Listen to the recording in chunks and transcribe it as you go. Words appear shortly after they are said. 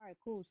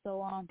cool.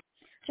 So,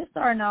 just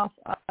starting off,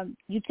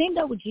 you teamed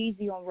up with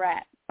Jeezy on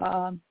rap.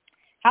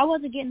 How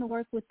was it getting to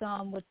work with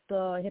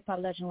the hip hop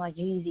legend like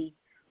Jeezy?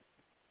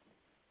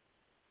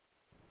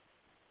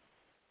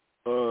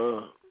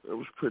 It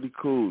was pretty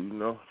cool,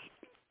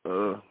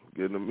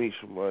 getting to meet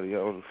somebody I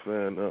was a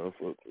fan of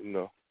for,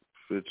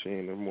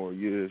 15 or more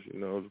years, it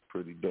was a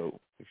pretty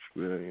dope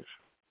experience.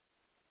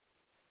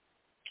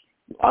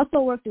 You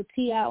also worked with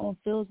T.I. on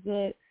Feels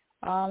Good.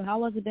 How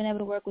was it being able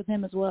to work with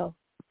him as well?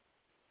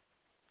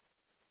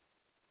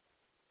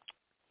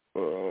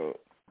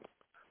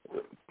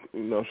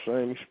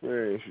 Same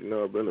experience.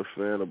 I've been a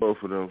fan of both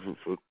of them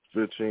for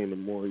 15 or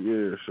more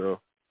years, so,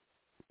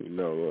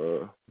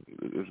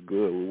 it's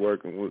good. We're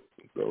working with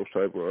those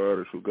type of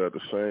artists who got the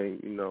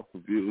same,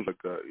 views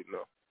like that,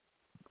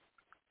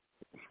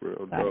 It's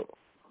real dope.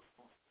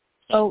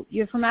 So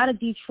you're from out of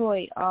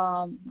Detroit.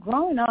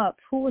 Growing up,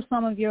 who were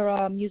some of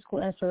your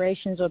musical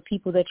inspirations or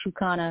people that you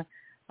kind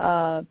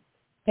of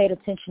paid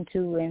attention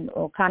to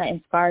or kind of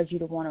inspired you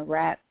to want to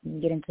rap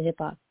and get into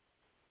hip-hop?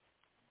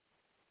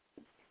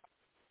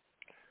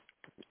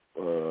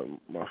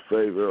 My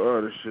favorite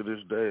artist to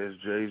this day is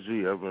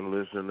Jay-Z. I've been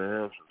listening to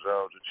him since I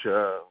was a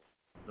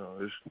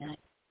child. His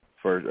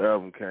first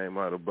album came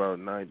out about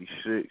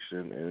 96,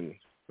 and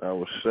I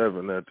was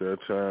 7 at that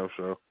time.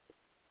 So,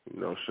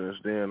 since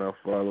then I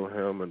follow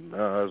him and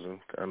Nas and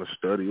kind of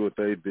study what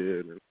they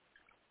did and,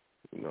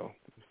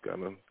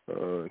 kind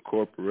of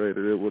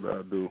incorporated it what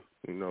I do,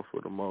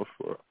 for the most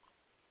part.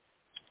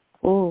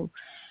 Cool.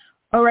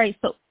 All right,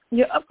 so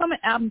your upcoming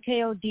album,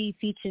 K.O.D.,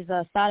 features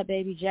Sada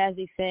Baby,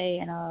 Jazzy Faye,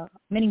 and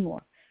many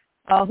more.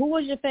 Who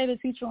was your favorite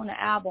feature on the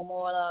album?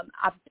 Or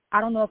I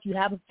don't know if you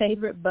have a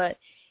favorite, but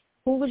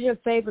who was your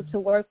favorite to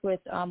work with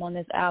on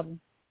this album?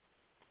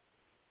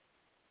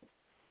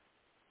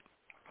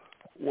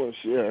 Well,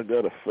 yeah, I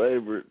got a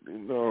favorite,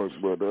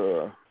 but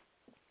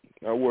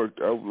I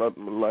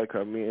like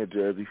how me and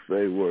Jazzy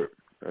Faye work.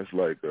 That's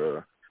like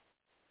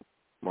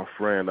my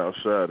friend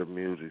outside of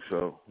music,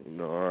 so,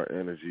 our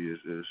energy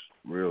is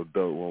real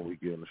dope when we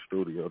get in the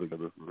studio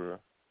together for real.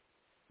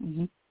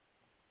 Mm-hmm.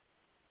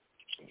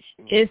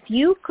 If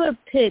you could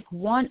pick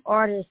one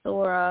artist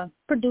or a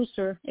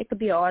producer, it could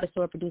be an artist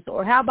or a producer,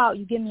 or how about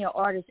you give me an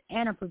artist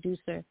and a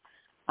producer?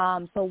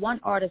 So one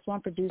artist,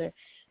 one producer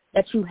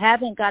that you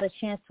haven't got a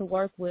chance to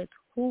work with,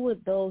 who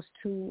would those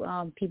two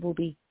people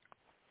be?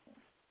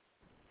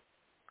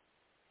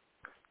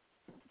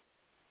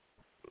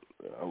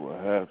 I would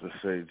have to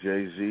say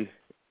Jay-Z.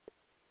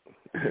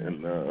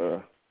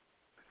 And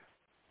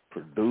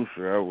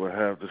producer, I would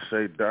have to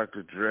say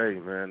Dr. Dre,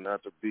 man,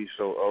 not to be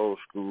so old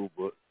school,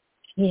 but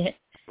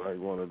like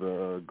one of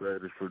the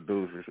greatest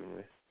producers for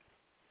me.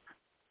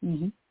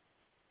 Mm-hmm.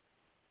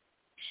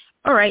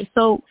 All right,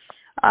 so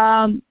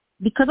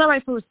because I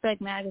write for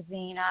Respect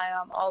Magazine, I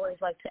always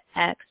like to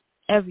ask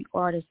every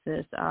artist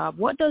this.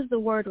 What does the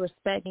word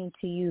respect mean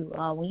to you?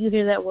 When you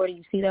hear that word or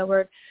you see that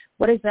word,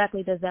 what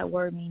exactly does that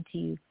word mean to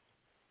you?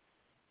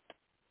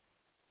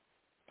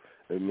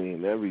 It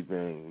means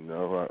everything,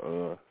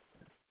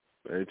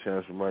 every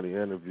time somebody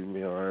interviewed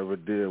me or I ever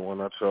did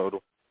when I told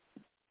them,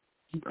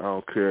 I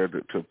don't care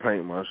to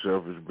paint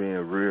myself as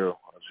being real.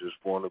 I just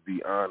want to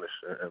be honest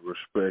and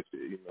respect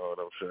it, you know what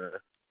I'm saying?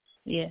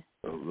 Yeah.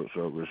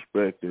 So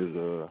respect is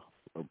a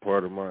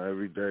part of my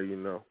everyday,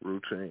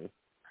 routine.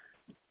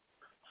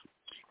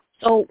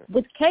 So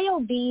with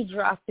K.O.D.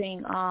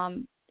 dropping,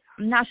 I'm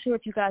not sure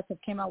if you guys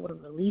have came out with a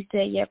release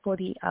date yet for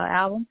the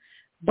album,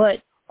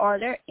 but are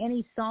there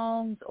any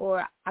songs,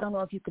 or I don't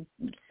know if you could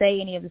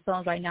say any of the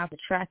songs right now for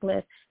track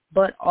list,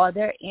 but are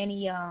there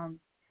any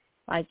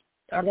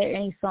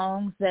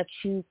songs that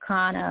you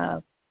kind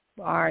of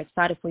are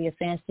excited for your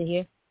fans to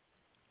hear?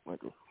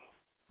 Michael.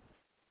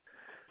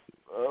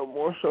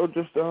 More so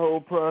just the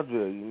whole project,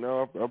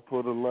 I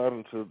put a lot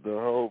into the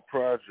whole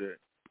project.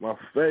 My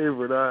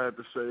favorite, I had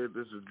to say,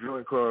 this is a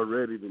joint called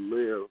Ready to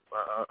Live.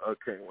 I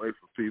can't wait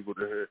for people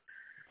to hear.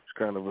 It's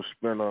kind of a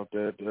spin-off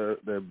that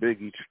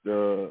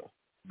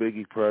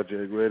Biggie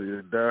project, Ready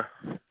to Die.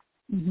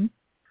 Mm-hmm.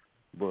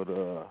 But,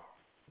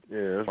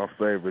 it's my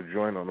favorite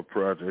joint on the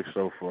project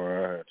so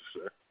far, I had to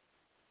say.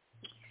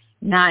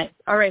 Nice.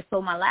 All right,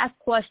 so my last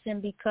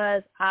question,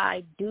 because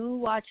I do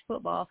watch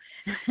football,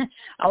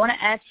 I want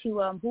to ask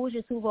you, who is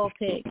your Super Bowl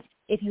pick,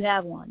 if you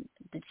have one,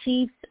 the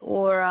Chiefs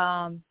or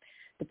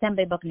the Tampa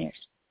Bay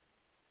Buccaneers?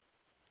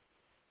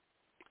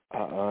 I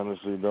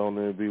honestly don't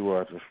even be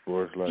watching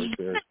sports like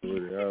that,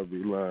 sweetie. I'll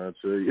be lying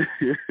to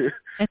you.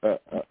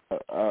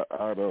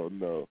 I don't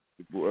know.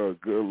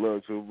 Good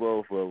luck to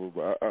both of them,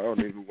 but I don't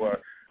even watch.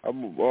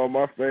 All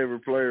my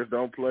favorite players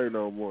don't play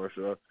no more,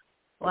 so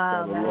I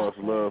kind of lost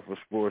love for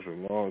sports a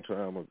long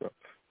time ago.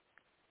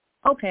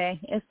 Okay,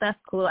 that's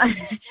cool.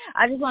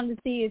 I just wanted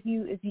to see if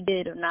you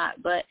did or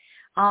not. But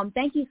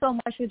thank you so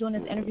much for doing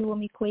this interview with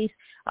me, Queese.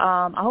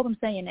 I hope I'm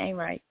saying your name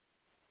right.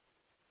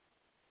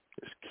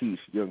 It's Keith,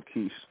 young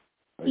Keith.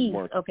 Keith,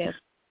 okay.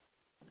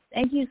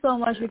 Thank you so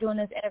much for doing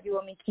this interview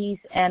with me, Keith.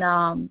 And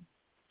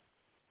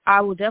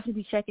I will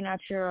definitely be checking out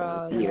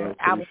your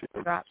album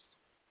drops.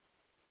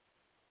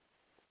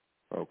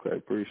 Okay,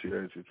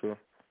 appreciate you, too.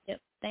 Yep,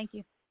 thank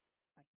you.